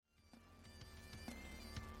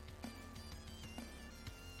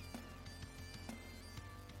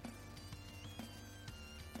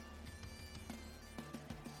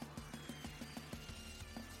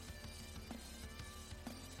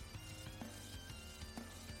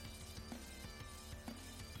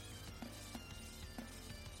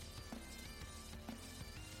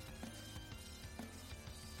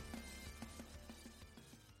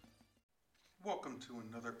Welcome to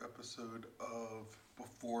another episode of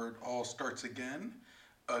Before It All Starts Again.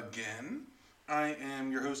 Again. I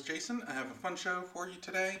am your host, Jason. I have a fun show for you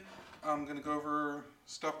today. I'm going to go over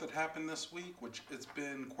stuff that happened this week, which it's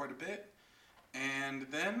been quite a bit. And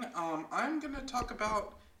then I'm going to talk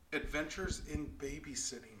about adventures in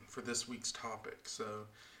babysitting for this week's topic. So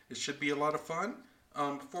it should be a lot of fun.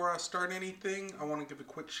 Before I start anything, I want to give a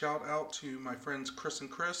quick shout out to my friends Chris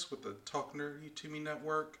and Chris with the Talk Nerdy to Me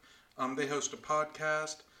Network. They host a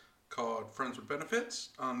podcast called Friends with Benefits.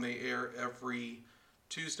 They air every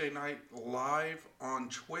Tuesday night live on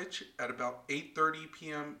Twitch at about 8:30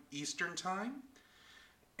 p.m. Eastern Time.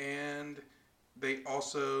 And they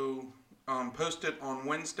also post it on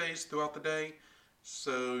Wednesdays throughout the day,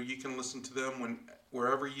 so you can listen to them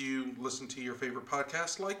wherever you listen to your favorite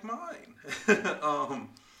podcast, like mine.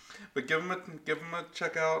 But give them a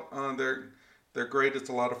check out. They're great. It's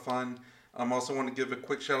a lot of fun. I also want to give a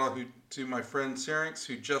quick shout out to my friend Syrinx,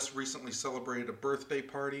 who just recently celebrated a birthday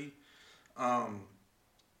party.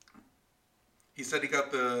 He said he got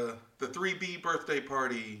the 3B birthday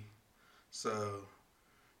party. So,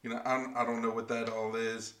 I don't know what that all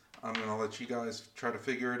is. I'm going to let you guys try to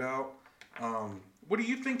figure it out. What do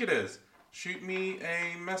you think it is? Shoot me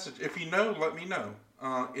a message. If you know, let me know.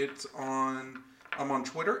 I'm on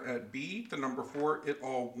Twitter at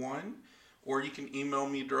B4itall1. Or you can email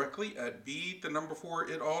me directly at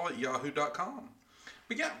B4itall@yahoo.com.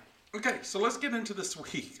 But yeah, okay, so let's get into this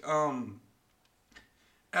week.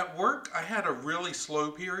 At work, I had a really slow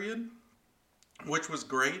period, which was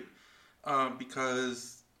great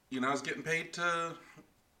because, I was getting paid to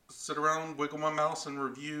sit around, wiggle my mouse, and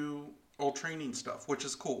review old training stuff, which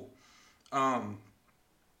is cool. I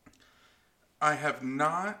have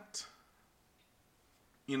not,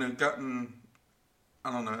 gotten...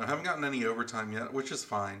 I don't know. I haven't gotten any overtime yet, which is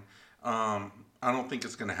fine. I don't think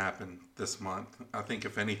it's going to happen this month. I think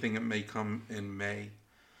if anything, it may come in May.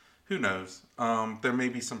 Who knows? There may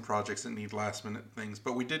be some projects that need last minute things,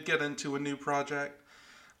 but we did get into a new project.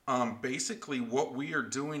 Basically, what we are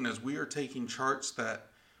doing is we are taking charts that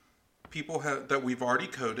people have that we've already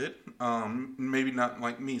coded. Maybe not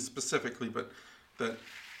like me specifically, but that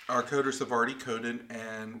our coders have already coded,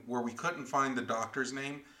 and where we couldn't find the doctor's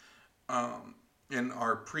name. In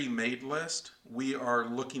our pre-made list, we are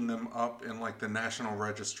looking them up in like the National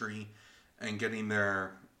Registry and getting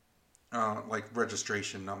their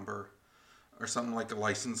registration number or something like a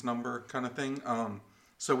license number kind of thing,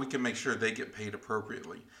 so we can make sure they get paid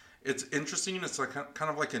appropriately. It's interesting. It's like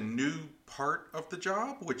kind of like a new part of the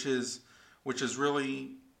job, which is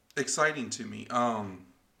really exciting to me.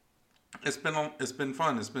 It's been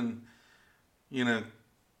fun. It's been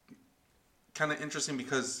kind of interesting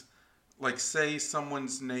because, like, say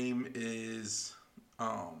someone's name is,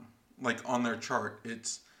 on their chart,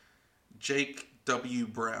 it's Jake W.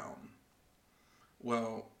 Brown.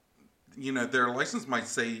 Well, their license might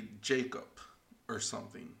say Jacob or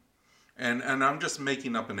something. And I'm just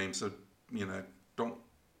making up a name, so,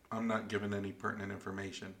 I'm not giving any pertinent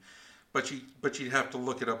information. But you have to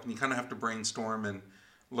look it up, and you kind of have to brainstorm and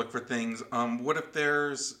look for things. What if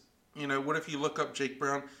you look up Jake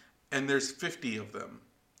Brown and there's 50 of them?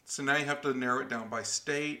 So now you have to narrow it down by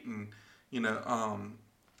state, and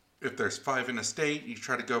if there's 5 in a state, you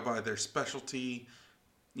try to go by their specialty,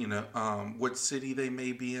 what city they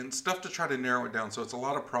may be in, stuff to try to narrow it down. So it's a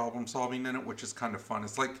lot of problem solving in it, which is kind of fun.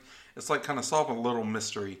 It's like kind of solving a little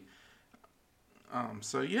mystery.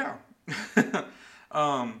 So yeah,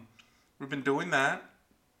 we've been doing that,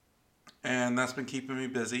 and that's been keeping me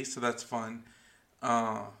busy. So that's fun.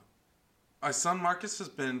 My son Marcus has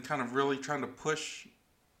been kind of really trying to push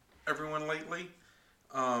everyone lately,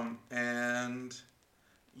 and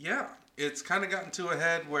yeah, it's kind of gotten to a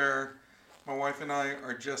head where my wife and I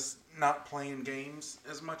are just not playing games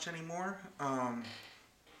as much anymore.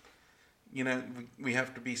 We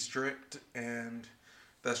have to be strict, and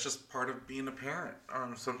that's just part of being a parent.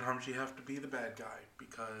 Sometimes you have to be the bad guy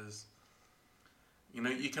because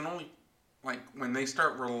you can only, when they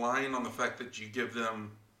start relying on the fact that you give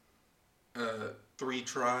them 3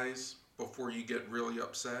 tries before you get really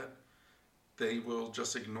upset, they will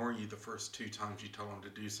just ignore you the first 2 times you tell them to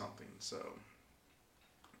do something. So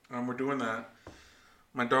we're doing that.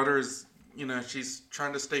 My daughter is, she's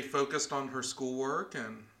trying to stay focused on her schoolwork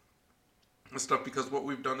and stuff, because what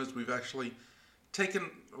we've done is we've actually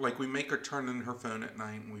taken, we make her turn in her phone at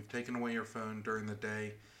night, and we've taken away her phone during the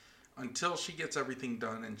day until she gets everything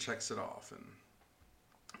done and checks it off. And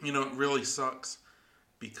it really sucks,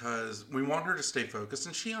 because we want her to stay focused,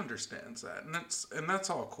 and she understands that, and that's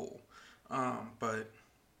all cool. But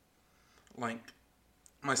my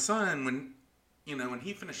son, when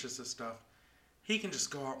he finishes his stuff, he can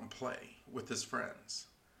just go out and play with his friends.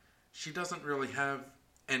 She doesn't really have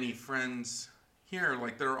any friends here.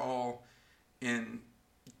 Like, they're all in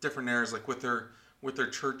different areas, like with their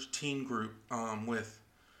church teen group, with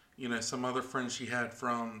some other friends she had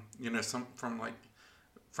from some from like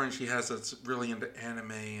friends she has that's really into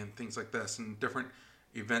anime and things like this, and different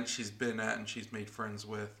events she's been at and she's made friends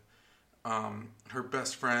with. Her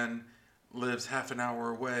best friend lives half an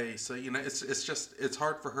hour away, so it's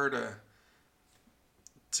hard for her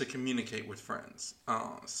to communicate with friends.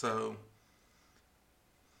 So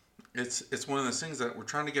it's one of those things that we're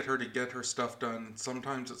trying to get her stuff done.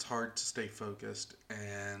 Sometimes it's hard to stay focused,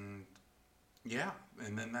 and yeah,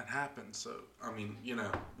 and then that happens. So I mean,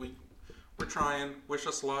 we're trying. Wish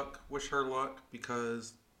us luck. Wish her luck,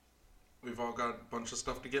 because we've all got a bunch of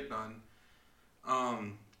stuff to get done.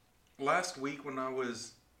 Last week when I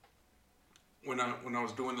was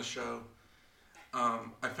doing the show,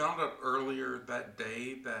 I found out earlier that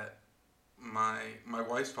day that my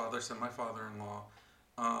wife's father, so my father-in-law,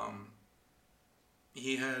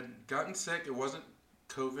 he had gotten sick. It wasn't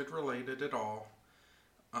COVID related at all.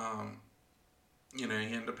 He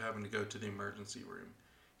ended up having to go to the emergency room.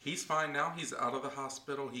 He's fine now. He's out of the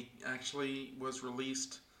hospital. He actually was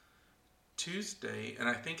released Tuesday, and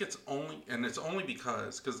I think it's only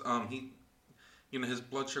because he, his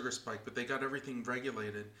blood sugar spiked, but they got everything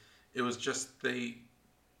regulated. It was just they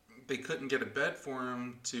couldn't get a bed for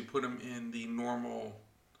him to put him in the normal,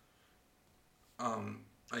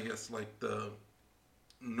 I guess, like the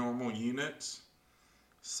normal units.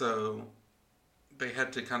 So they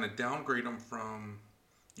had to kind of downgrade him from,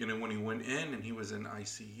 when he went in and he was in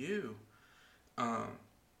ICU,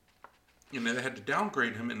 they had to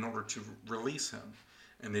downgrade him in order to release him.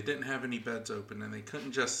 And they didn't have any beds open, and they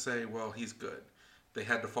couldn't just say, well, he's good. They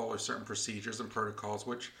had to follow certain procedures and protocols,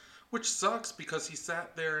 which sucks because he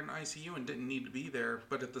sat there in ICU and didn't need to be there.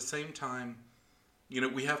 But at the same time,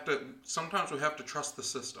 sometimes we have to trust the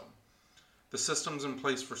system. The system's in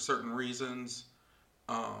place for certain reasons.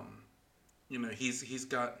 He's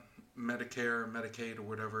got Medicare, Medicaid, or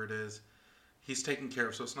whatever it is. He's taken care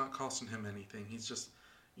of, so it's not costing him anything. He's just,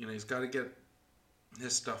 he's got to get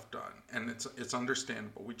his stuff done, and it's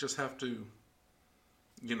understandable. We just have to,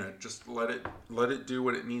 just let it do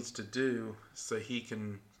what it needs to do, so he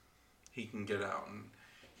can get out. And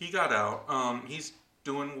he got out. He's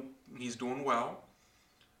doing well.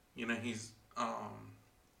 He's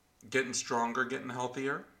getting stronger, getting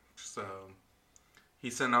healthier. So he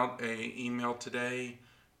sent out a email today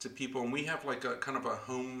to people, and we have like a kind of a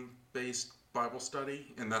home-based Bible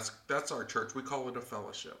study, and that's our church. We call it a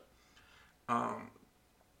fellowship,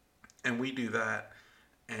 and we do that.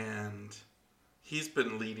 And he's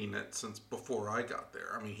been leading it since before I got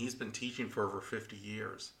there. I mean, he's been teaching for over 50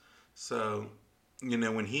 years. So,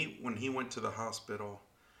 when he went to the hospital,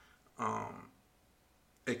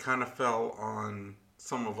 it kind of fell on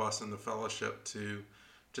some of us in the fellowship to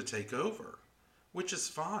take over, which is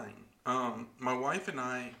fine. My wife and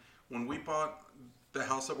I, when we bought the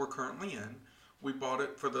house that we're currently in, we bought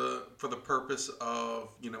it for the purpose of,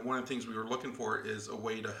 one of the things we were looking for is a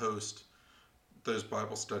way to host those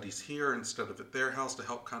Bible studies here instead of at their house, to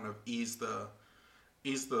help kind of ease the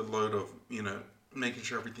load of, making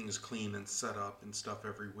sure everything is clean and set up and stuff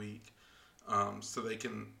every week, so they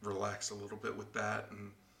can relax a little bit with that.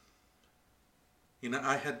 And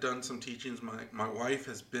I had done some teachings. My wife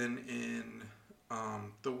has been in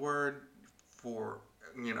the Word for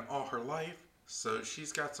all her life, so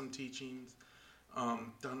she's got some teachings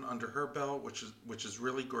done under her belt, which is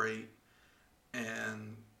really great.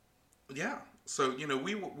 And yeah, so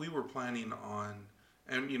we were planning on,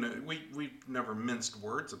 and we never minced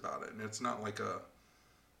words about it, and it's not like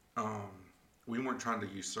we weren't trying to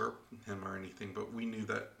usurp him or anything, but we knew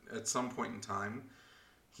that at some point in time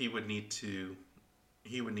he would need to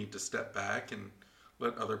step back and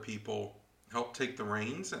let other people help take the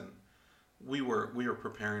reins, and we were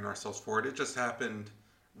preparing ourselves for it. It just happened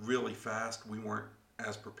really fast. We weren't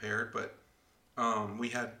as prepared, but we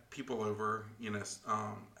had people over,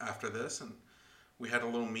 after this, and we had a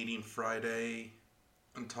little meeting Friday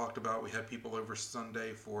and talked about, we had people over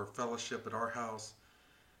Sunday for fellowship at our house,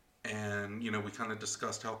 and we kind of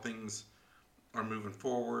discussed how things are moving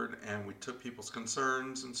forward, and we took people's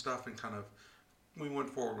concerns and stuff, and kind of we went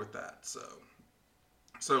forward with that.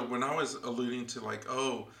 So when I was alluding to like,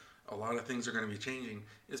 oh, a lot of things are going to be changing,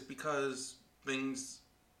 it's because things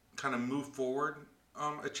kind of move forward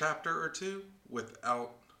a chapter or two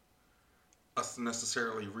without us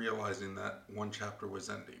necessarily realizing that one chapter was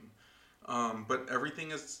ending. But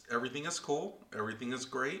everything is cool. Everything is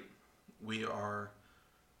great. We are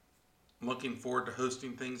looking forward to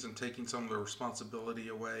hosting things and taking some of the responsibility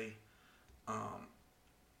away.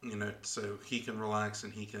 So he can relax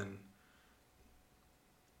and he can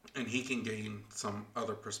gain some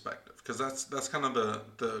other perspective, because that's kind of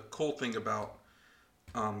the cool thing about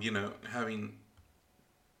having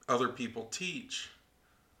other people teach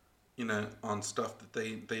on stuff that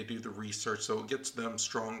they do the research, so it gets them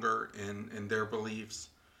stronger in their beliefs,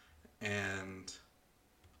 and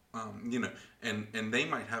and they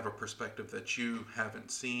might have a perspective that you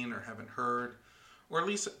haven't seen or haven't heard, or at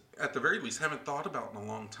least at the very least haven't thought about in a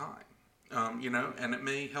long time. And it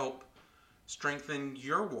may help strengthen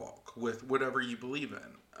your walk with whatever you believe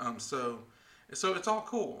in. So it's all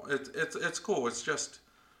cool. It's cool. It's just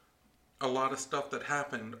a lot of stuff that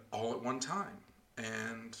happened all at one time,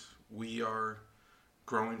 and we are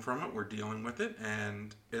growing from it. We're dealing with it,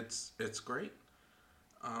 and it's great.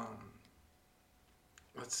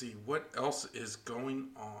 Let's see what else is going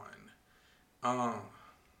on.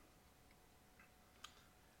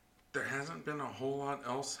 There hasn't been a whole lot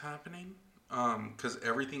else happening, because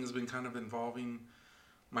everything has been kind of involving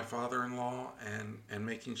my father-in-law and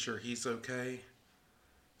making sure he's okay.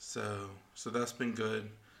 So that's been good.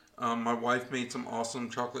 My wife made some awesome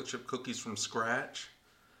chocolate chip cookies from scratch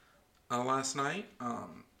last night.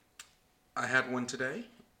 I had one today.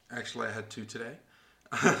 Actually, I had two today.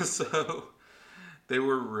 So they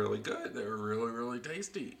were really good. They were really, really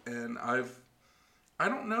tasty. And I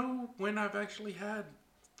don't know when I've actually had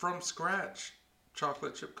from scratch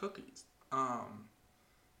chocolate chip cookies.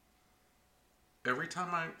 Every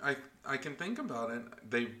time I can think about it,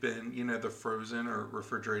 they've been, the frozen or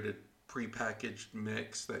refrigerated prepackaged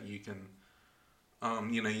mix that you can,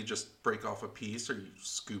 you just break off a piece or you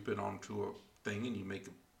scoop it onto a thing and you make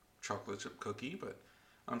a chocolate chip cookie. But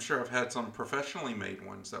I'm sure I've had some professionally made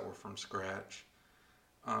ones that were from scratch.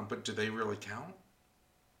 But do they really count?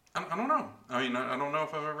 I don't know. I mean, I don't know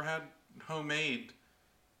if I've ever had homemade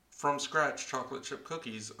from scratch chocolate chip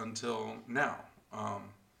cookies until now.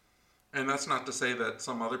 And that's not to say that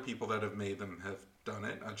some other people that have made them have done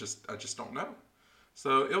it. I just don't know.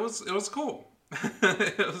 So it was cool.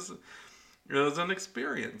 it was an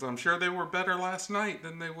experience. I'm sure they were better last night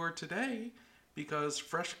than they were today, because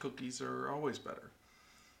fresh cookies are always better.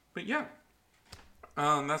 But yeah,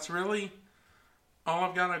 that's really all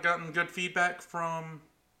I've got. I've gotten good feedback from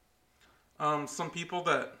some people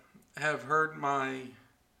that have heard my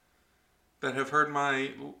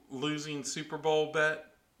losing Super Bowl bet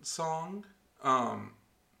song. I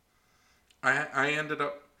ended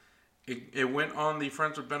up, it went on the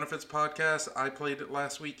Friends with Benefits podcast. I played it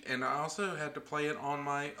last week, and I also had to play it on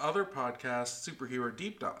my other podcast, Superhero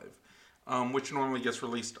Deep Dive, which normally gets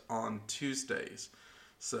released on Tuesdays.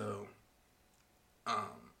 So,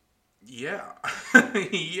 yeah.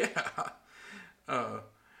 Yeah.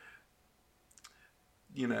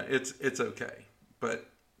 It's okay. But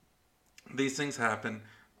these things happen.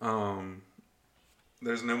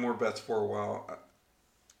 There's no more bets for a while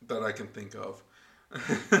that I can think of.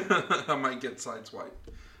 I might get sideswiped,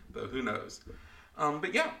 though who knows.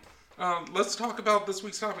 But yeah, let's talk about this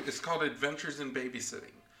week's topic. It's called Adventures in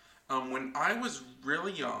Babysitting. When I was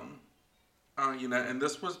really young, and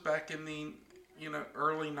this was back in the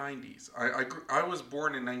early 90s. I was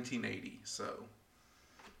born in 1980, so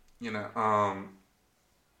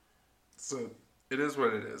so it is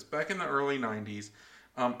what it is. Back in the early 90s,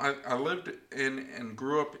 I lived in and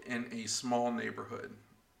grew up in a small neighborhood.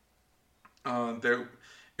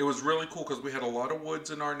 It was really cool because we had a lot of woods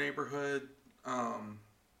in our neighborhood.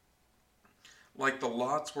 Like the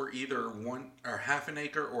lots were either one or half an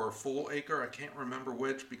acre or a full acre. I can't remember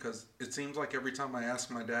which, because it seems like every time I ask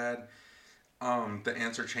my dad, the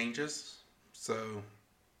answer changes. So,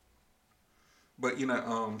 but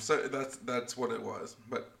so that's what it was.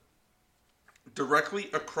 But directly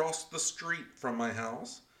across the street from my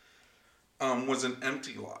house was an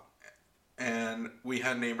empty lot, and we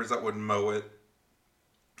had neighbors that would mow it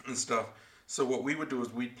and stuff. So what we would do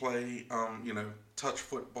is we'd play, touch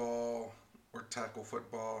football or tackle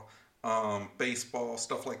football, baseball,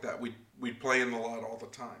 stuff like that. We'd play in the lot all the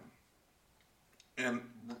time. And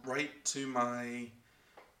right to my,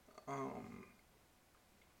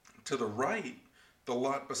 to the right, the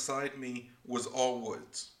lot beside me was all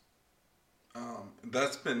woods.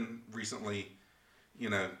 That's been recently,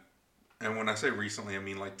 and when I say recently, I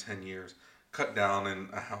mean like 10 years, cut down and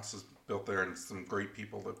a house is built there and some great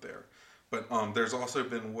people live there. But there's also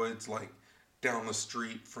been woods like down the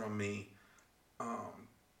street from me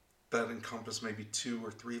that encompass maybe 2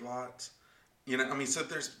 or 3 lots. So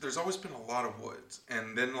there's always been a lot of woods.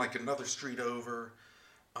 And then like another street over,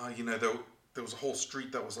 there was a whole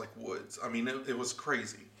street that was like woods. I mean, it was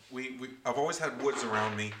crazy. I've always had woods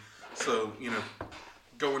around me, so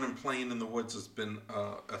going and playing in the woods has been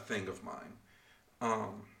a thing of mine.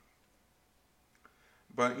 Um,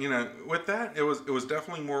 but with that, it was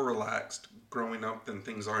definitely more relaxed growing up than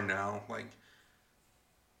things are now. Like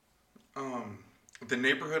um, the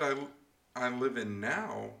neighborhood I live in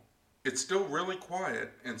now, it's still really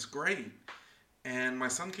quiet and it's great. And my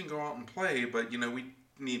son can go out and play, but we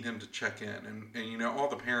need him to check in, and all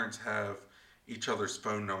the parents have each other's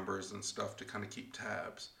phone numbers and stuff to kind of keep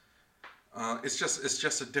tabs. It's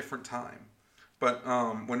just a different time. But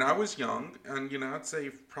when I was young, and I'd say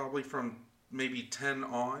probably from maybe 10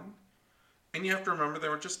 on, and you have to remember there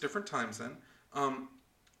were just different times then. Um,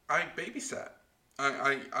 I babysat.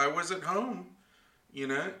 I was at home, you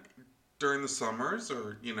know, during the summers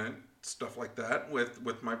or stuff like that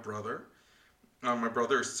with my brother. My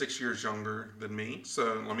brother is 6 years younger than me,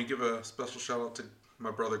 so let me give a special shout out to my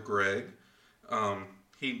brother Greg. Um,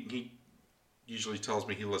 he usually tells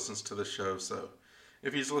me he listens to the show, so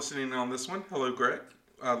if he's listening on this one, hello Greg,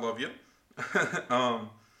 I love you. um,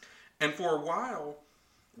 and for a while,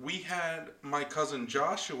 we had my cousin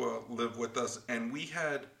Joshua live with us, and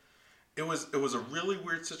it was a really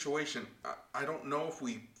weird situation. I don't know if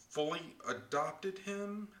we fully adopted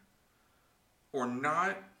him or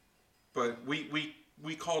not, but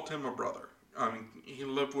we called him a brother. He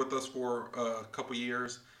lived with us for a couple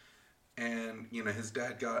years, and his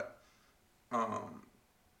dad got um,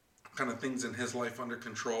 kind of things in his life under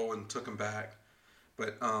control and took him back.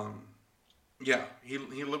 But yeah, he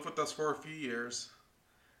lived with us for a few years,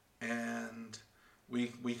 and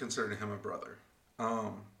we considered him a brother.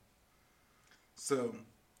 Um, so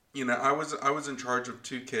I was in charge of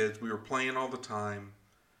two kids. We were playing all the time.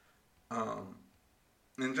 Um,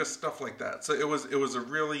 and just stuff like that. So it was a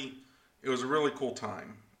really cool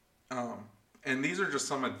time. Um, and these are just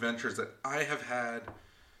some adventures that I have had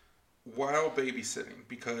while babysitting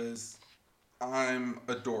because I'm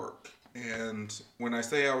a dork. And when I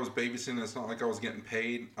say I was babysitting, it's not like I was getting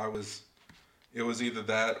paid. It was either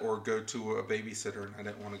that or go to a babysitter, and I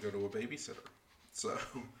didn't want to go to a babysitter. So,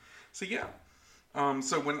 so yeah.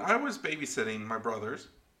 So when I was babysitting my brothers,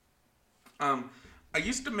 um, I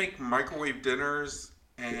used to make microwave dinners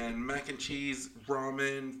and mac and cheese,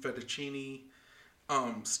 ramen, fettuccine,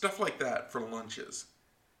 stuff like that for lunches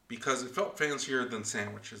because it felt fancier than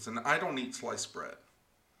sandwiches, and I don't eat sliced bread.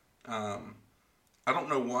 Um, I don't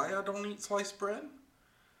know why I don't eat sliced bread.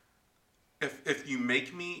 If you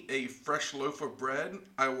make me a fresh loaf of bread,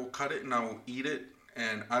 I will cut it and I will eat it,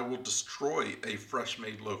 and I will destroy a fresh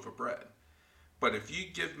made loaf of bread. But if you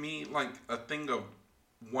give me like a thing of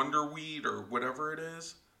Wonder Wheat or whatever it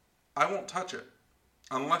is, I won't touch it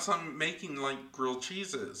unless I'm making like grilled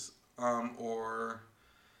cheeses or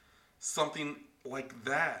something like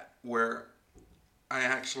that where I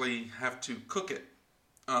actually have to cook it.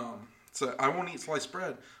 So I won't eat sliced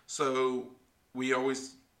bread. So we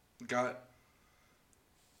always got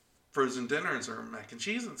frozen dinners or mac and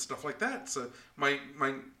cheese and stuff like that. So my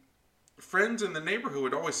friends in the neighborhood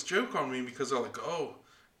would always joke on me because they're like, "Oh,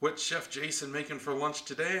 what's Chef Jason making for lunch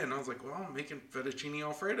today?" And I was like, "Well, I'm making fettuccine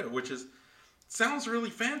alfredo," which is sounds really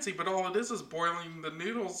fancy, but all it is boiling the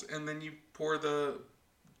noodles and then you pour the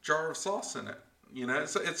jar of sauce in it.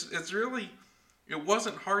 So it's really it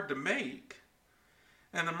wasn't hard to make.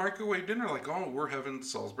 And the microwave dinner, like, oh, we're having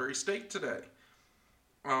Salisbury steak today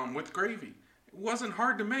with gravy. It wasn't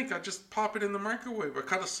hard to make. I just pop it in the microwave. I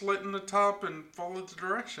cut a slit in the top and followed the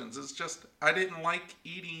directions. It's just I didn't like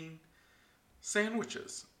eating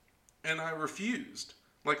sandwiches, and I refused.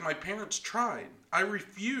 Like my parents tried, I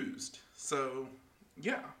refused. So,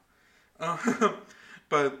 yeah. Uh,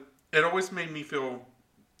 but it always made me feel,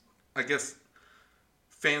 I guess,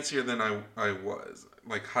 fancier than I was,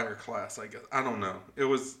 like higher class. I guess I don't know. It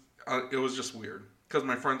was just weird because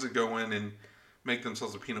my friends would go in and make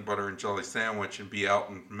themselves a peanut butter and jelly sandwich and be out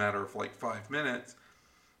in a matter of like 5 minutes.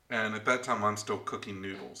 And at that time, I'm still cooking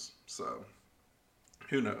noodles. So,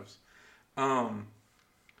 who knows? Um,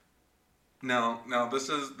 now this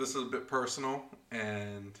is a bit personal,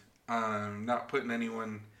 and I'm not putting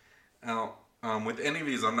anyone out. With any of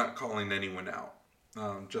these, I'm not calling anyone out.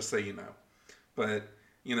 Just so you know. But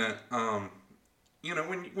you know, um,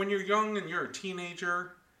 when you're young and you're a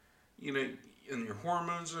teenager, you know, and your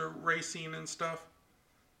hormones are racing and stuff,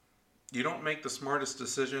 you don't make the smartest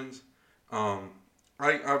decisions. Um,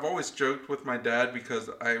 I've always joked with my dad because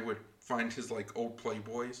I would find his like old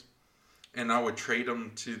Playboys and I would trade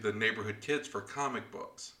them to the neighborhood kids for comic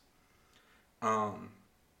books. Um,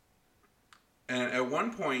 and at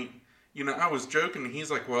one point, I was joking, and he's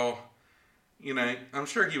like, "Well, I'm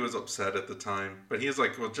sure he was upset at the time, but he's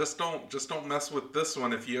like, well, just don't mess with this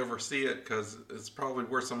one if you ever see it, because it's probably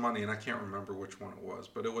worth some money. And I can't remember which one it was,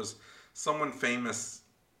 but it was someone famous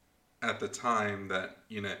at the time that,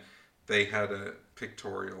 they had a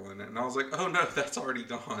pictorial in it. And I was like, oh no, that's already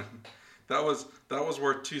gone. That was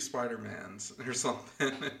worth two Spider-Mans or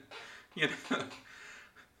something. you know,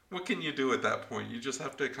 what can you do at that point? You just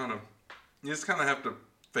kind of have to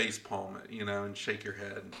face palm it, and shake your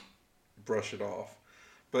head, and brush it off.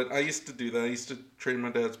 But I used to do that. I used to trade my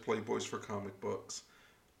dad's Playboys for comic books.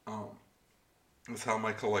 That's how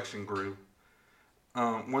my collection grew.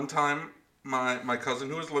 One time, my cousin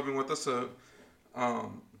who was living with us,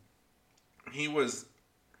 um, he was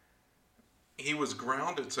he was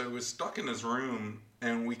grounded, so he was stuck in his room,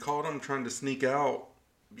 and we caught him trying to sneak out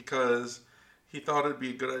because he thought it'd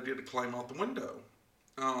be a good idea to climb out the window.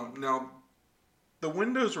 Now, the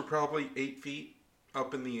windows were probably 8 feet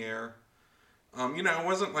up in the air. It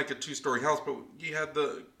wasn't like a two-story house, but you had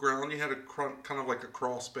the ground, you had kind of like a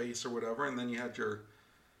crawl space or whatever, and then you had your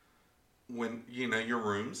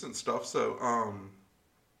rooms and stuff. So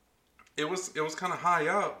it was kind of high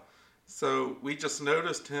up. So we just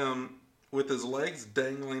noticed him with his legs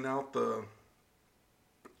dangling out the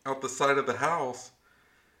side of the house.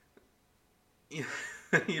 He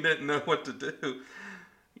didn't know what to do.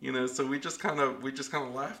 So we just kind of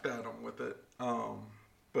laughed at him with it.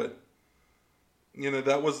 But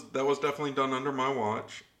that was definitely done under my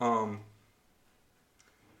watch.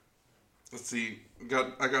 Let's see,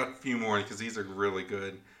 I got a few more because these are really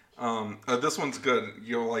good. This one's good.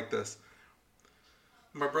 You'll like this.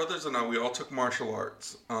 My brothers and I, we all took martial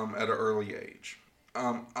arts at an early age.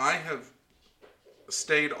 I have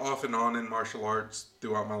stayed off and on in martial arts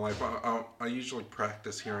throughout my life. I usually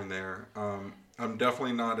practice here and there. I'm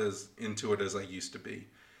definitely not as into it as I used to be,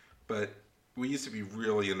 but we used to be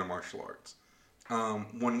really into martial arts.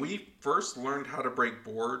 When we first learned how to break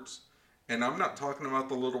boards, and I'm not talking about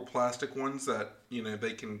the little plastic ones that,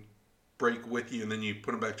 they can break with you and then you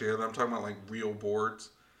put them back together. I'm talking about like real boards.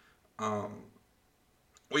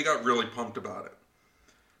 We got really pumped about it.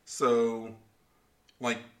 So,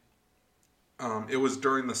 like, it was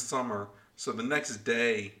during the summer. So the next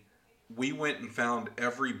day, we went and found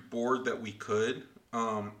every board that we could.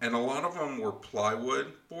 And a lot of them were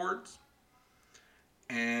plywood boards.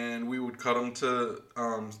 And we would cut them to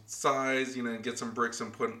size, get some bricks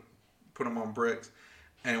and put them on bricks.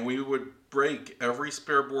 And we would break every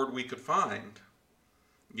spare board we could find.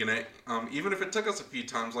 Even if it took us a few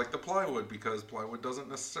times, like the plywood, because plywood doesn't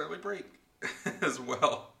necessarily break as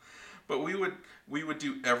well. But we would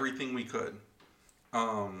do everything we could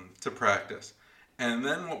to practice. And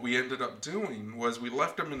then what we ended up doing was we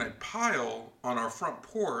left them in a pile on our front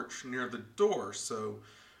porch near the door. So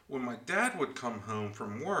when my dad would come home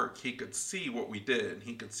from work, he could see what we did.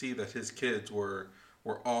 He could see that his kids were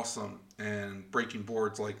awesome and breaking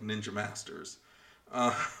boards like ninja masters.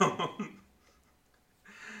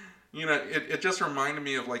 It just reminded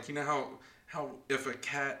me of, like, how if a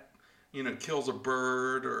cat, kills a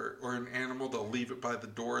bird or an animal, they'll leave it by the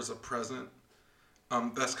door as a present.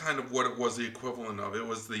 That's kind of what it was the equivalent of. It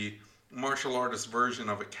was the martial artist version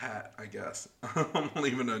of a cat, I guess.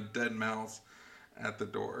 Leaving a dead mouse at the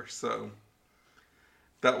door. So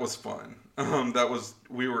that was fun.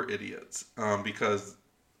 We were idiots, because,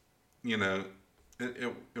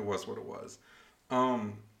 it was what it was.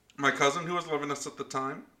 My cousin who was living with us at the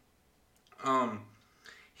time,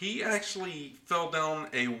 he actually fell down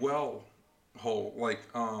a well hole, like,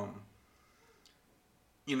 and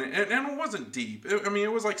it wasn't deep.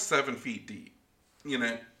 It was like 7 feet deep,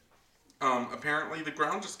 apparently the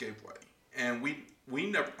ground just gave way, and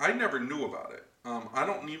I never knew about it. I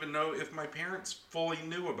don't even know if my parents fully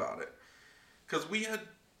knew about it, because we had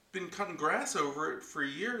been cutting grass over it for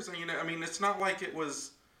years, and, it's not like it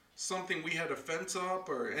was something we had a fence up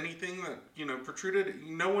or anything that, protruded.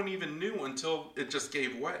 No one even knew until it just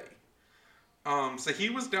gave way. So he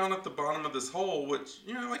was down at the bottom of this hole, which,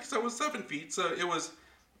 like I said, was 7 feet. So it was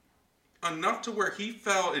enough to where he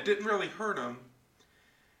fell. It didn't really hurt him.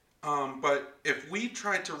 But if we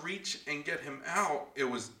tried to reach and get him out, it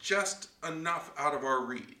was just enough out of our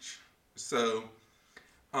reach. So,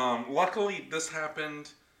 luckily this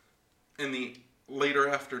happened in the later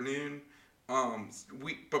afternoon.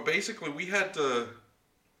 But basically we had to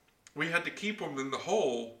keep him in the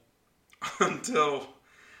hole until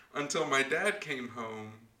my dad came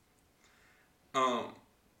home,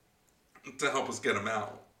 to help us get him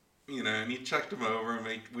out, and he checked him over and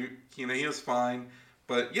he was fine.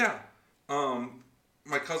 But yeah,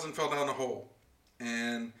 my cousin fell down the hole,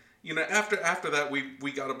 and after that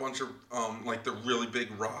we got a bunch of like the really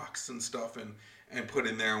big rocks and stuff and put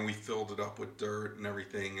in there, and we filled it up with dirt and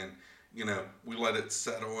everything, and we let it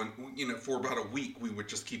settle, and for about a week we would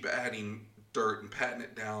just keep adding dirt and patting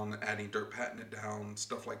it down, adding dirt, patting it down,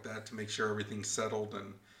 stuff like that to make sure everything's settled.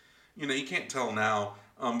 And you can't tell now,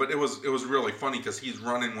 but it was really funny because he's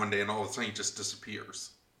running one day and all of a sudden he just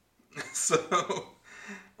disappears. So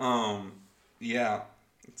yeah,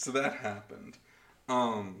 so that happened.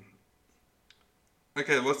 Um,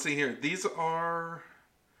 okay, let's see here. These are.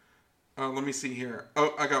 Let me see here.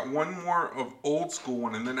 Oh, I got one more of old school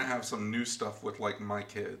one, and then I have some new stuff with like my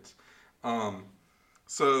kids. Um,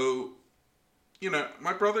 so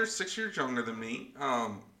my brother's 6 years younger than me.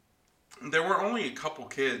 There were only a couple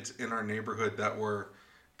kids in our neighborhood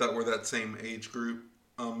that same age group.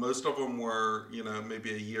 Most of them were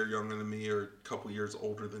maybe a year younger than me or a couple years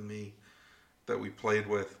older than me that we played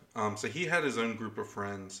with. So he had his own group of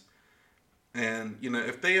friends. And,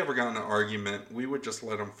 if they ever got in an argument, we would just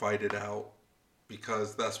let them fight it out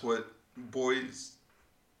because that's what boys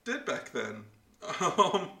did back then.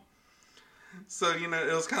 Um, so,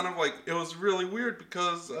 it was kind of like, it was really weird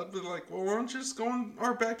because I'd be like, well, why don't you just go in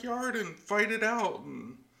our backyard and fight it out?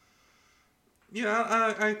 And,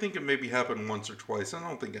 I think it maybe happened once or twice. I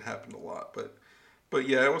don't think it happened a lot. But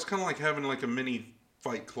yeah, it was kind of like having like a mini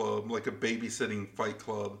fight club, like a babysitting fight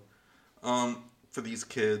club. For these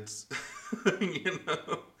kids, you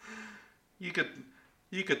know, you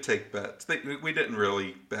could take bets. We didn't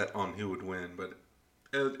really bet on who would win, but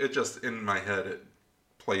it just in my head it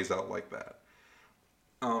plays out like that.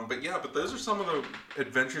 But those are some of the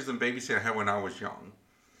adventures in babysitting I had when I was young.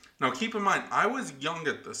 Now keep in mind, I was young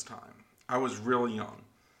at this time. I was really young.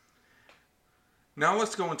 Now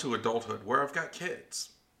let's go into adulthood where I've got kids.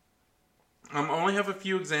 I only have a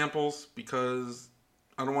few examples because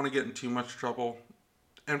I don't want to get in too much trouble,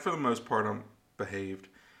 and for the most part, I'm behaved.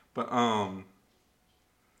 But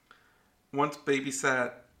once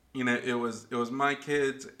babysat, it was my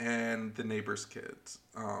kids and the neighbor's kids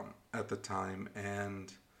at the time,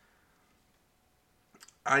 and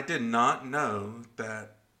I did not know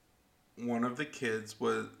that one of the kids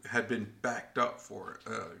had been backed up for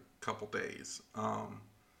a couple days.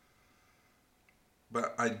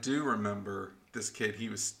 But I do remember this kid. He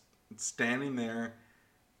was standing there.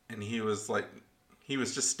 And he was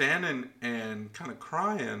just standing and kind of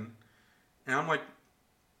crying. And I'm like,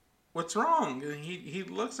 what's wrong? And he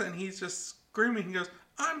looks at it and he's just screaming. He goes,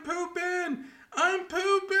 I'm pooping! I'm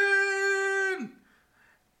pooping!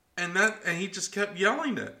 And he just kept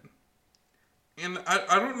yelling it. And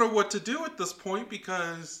I don't know what to do at this point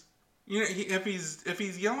because, if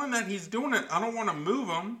he's yelling that he's doing it, I don't want to move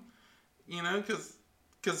him,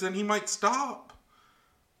 because then he might stop.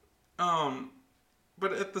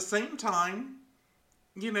 But at the same time,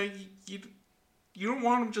 you don't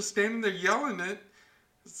want him just standing there yelling it.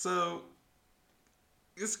 So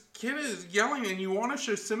this kid is yelling and you want to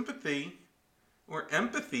show sympathy or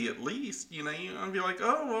empathy at least. You want to be like,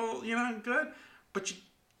 oh, well, good. But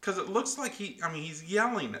because it looks like he's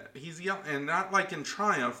yelling it. He's yelling, and not like in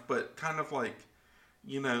triumph, but kind of like,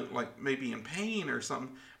 like maybe in pain or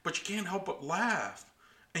something. But you can't help but laugh.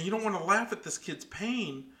 And you don't want to laugh at this kid's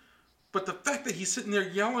pain. But the fact that he's sitting there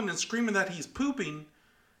yelling and screaming that he's pooping,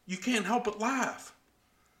 you can't help but laugh.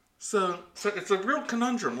 So it's a real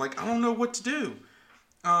conundrum. Like, I don't know what to do.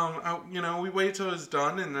 We waited till it was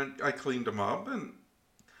done, and then I cleaned him up, and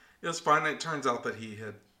it was fine. It turns out that he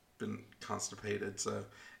had been constipated, so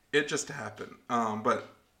it just happened.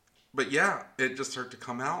 But yeah, it just started to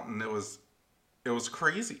come out, and it was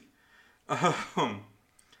crazy.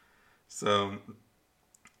 So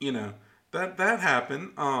that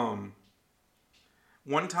happened.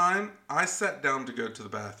 One time I sat down to go to the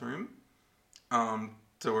bathroom,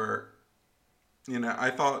 to where, I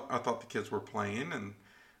thought the kids were playing, and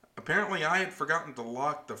apparently I had forgotten to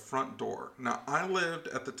lock the front door. Now, I lived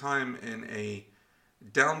at the time in a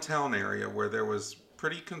downtown area where there was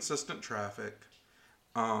pretty consistent traffic,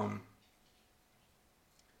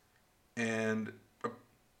 and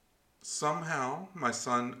somehow my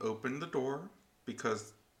son opened the door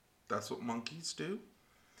because that's what monkeys do.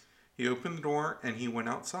 He opened the door and he went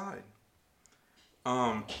outside.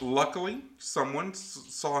 Luckily, someone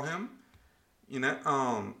saw him,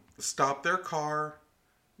 stopped their car,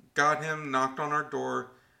 got him, knocked on our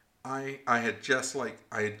door. I had just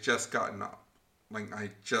gotten up. Like, I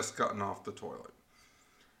had just gotten off the toilet.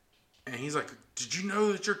 And he's like, did you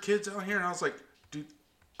know that your kid's out here? And I was like, dude,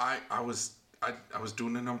 I was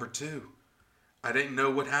doing a number 2. I didn't know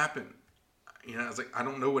what happened. I was like, I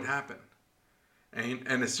don't know what happened.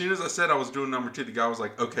 And as soon as I said I was doing number 2, the guy was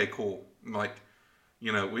like, okay, cool. I'm like,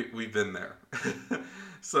 we've been there.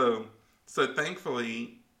 so so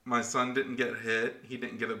thankfully my son didn't get hit. He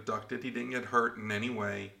didn't get abducted. He didn't get hurt in any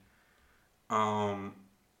way. Um,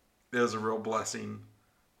 it was a real blessing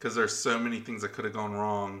because there's so many things that could have gone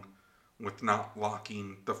wrong with not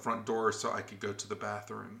locking the front door so I could go to the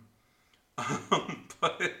bathroom.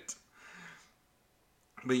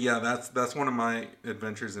 But yeah, that's one of my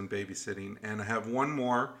adventures in babysitting, and I have one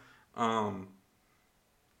more. Um,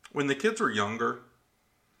 when the kids were younger,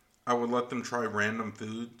 I would let them try random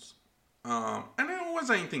foods. And it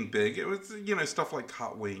wasn't anything big. It was stuff like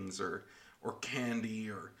hot wings or candy,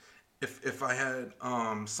 or if I had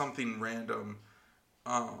something random,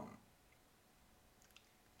 um,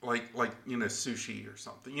 like sushi or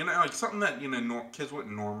something. Like something that kids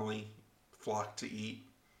wouldn't normally flock to eat.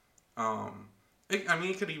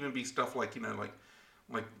 It could even be stuff like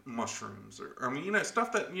like mushrooms, or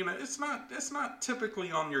stuff that it's not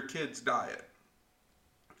typically on your kid's diet.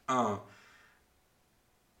 Uh,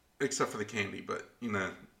 Except for the candy, but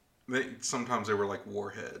sometimes they were like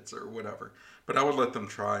warheads or whatever. But I would let them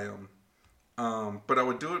try them. But I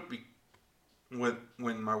would do it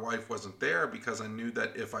when my wife wasn't there, because I knew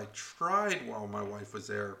that if I tried while my wife was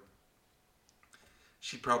there,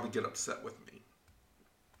 she'd probably get upset with me,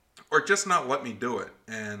 or just not let me do it.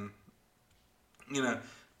 And I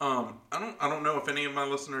don't know if any of my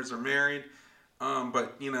listeners are married,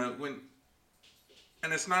 but when,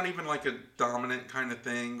 and it's not even like a dominant kind of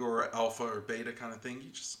thing or a alpha or beta kind of thing.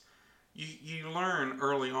 You learn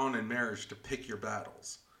early on in marriage to pick your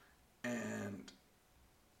battles. And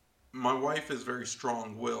my wife is very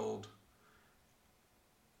strong-willed,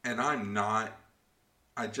 and I'm not.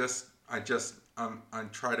 I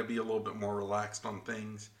try to be a little bit more relaxed on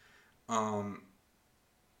things. Um,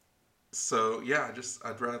 so yeah,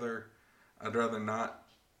 I'd rather not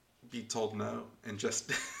be told no, and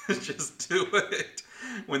just just do it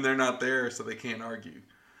when they're not there, so they can't argue.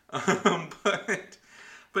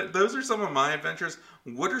 But those are some of my adventures.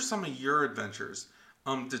 What are some of your adventures?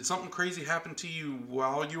 Did something crazy happen to you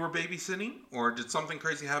while you were babysitting, or did something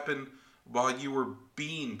crazy happen while you were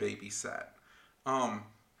being babysat? Um,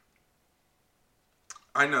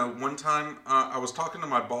 I know one time I was talking to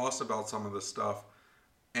my boss about some of this stuff,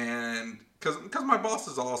 and because my boss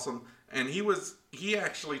is awesome, and he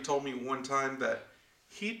actually told me one time that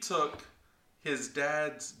he took his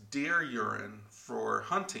dad's deer urine for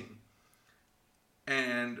hunting,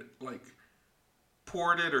 and like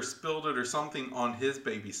poured it or spilled it or something on his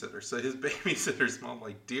babysitter, so his babysitter smelled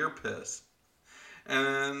like deer piss,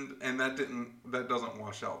 and that doesn't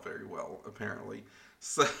wash out very well, apparently.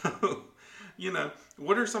 So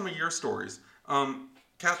what are some of your stories?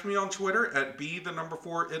 Catch me on Twitter at b the number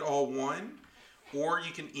 4 it all one, or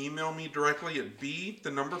you can email me directly at b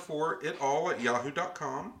the number 4 it all at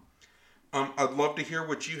yahoo.com. I'd love to hear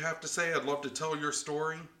what you have to say. I'd love to tell your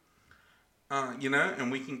story.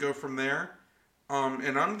 And we can go from there.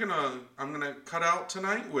 And I'm gonna cut out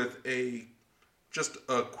tonight with just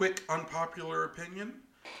a quick unpopular opinion.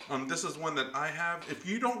 This is one that I have. If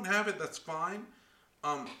you don't have it, that's fine.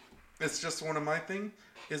 Um, it's just one of my things.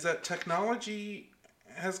 Is that technology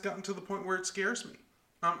has gotten to the point where it scares me.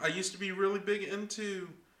 I used to be really big into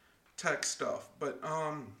tech stuff, but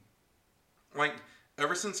like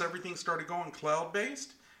ever since everything started going cloud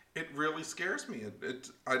based, it really scares me.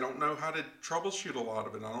 I don't know how to troubleshoot a lot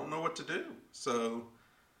of it. I don't know what to do. So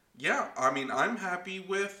yeah, I'm happy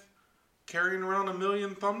with carrying around 1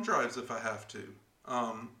 million thumb drives if I have to,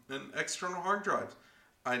 and external hard drives.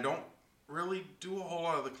 I don't really do a whole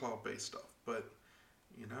lot of the cloud based stuff, but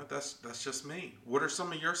that's just me. What are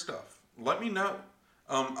some of your stuff? Let me know.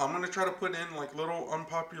 I'm gonna try to put in like little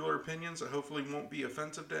unpopular opinions that hopefully won't be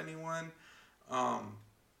offensive to anyone. Um,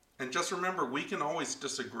 and just remember, we can always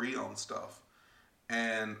disagree on stuff,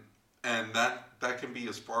 and that can be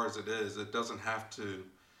as far as it is. It doesn't have to,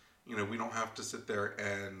 we don't have to sit there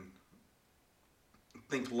and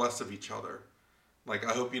think less of each other. Like,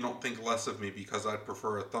 I hope you don't think less of me because I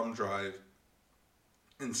prefer a thumb drive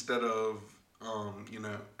instead of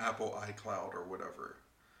Apple iCloud or whatever.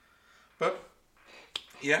 But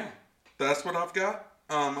yeah, that's what I've got.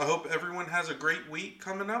 I hope everyone has a great week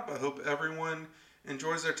coming up. I hope everyone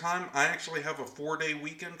enjoys their time. I actually have a 4-day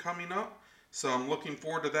weekend coming up, so I'm looking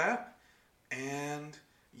forward to that. And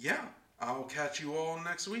yeah, I'll catch you all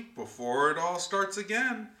next week before it all starts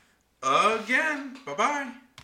again. Bye bye.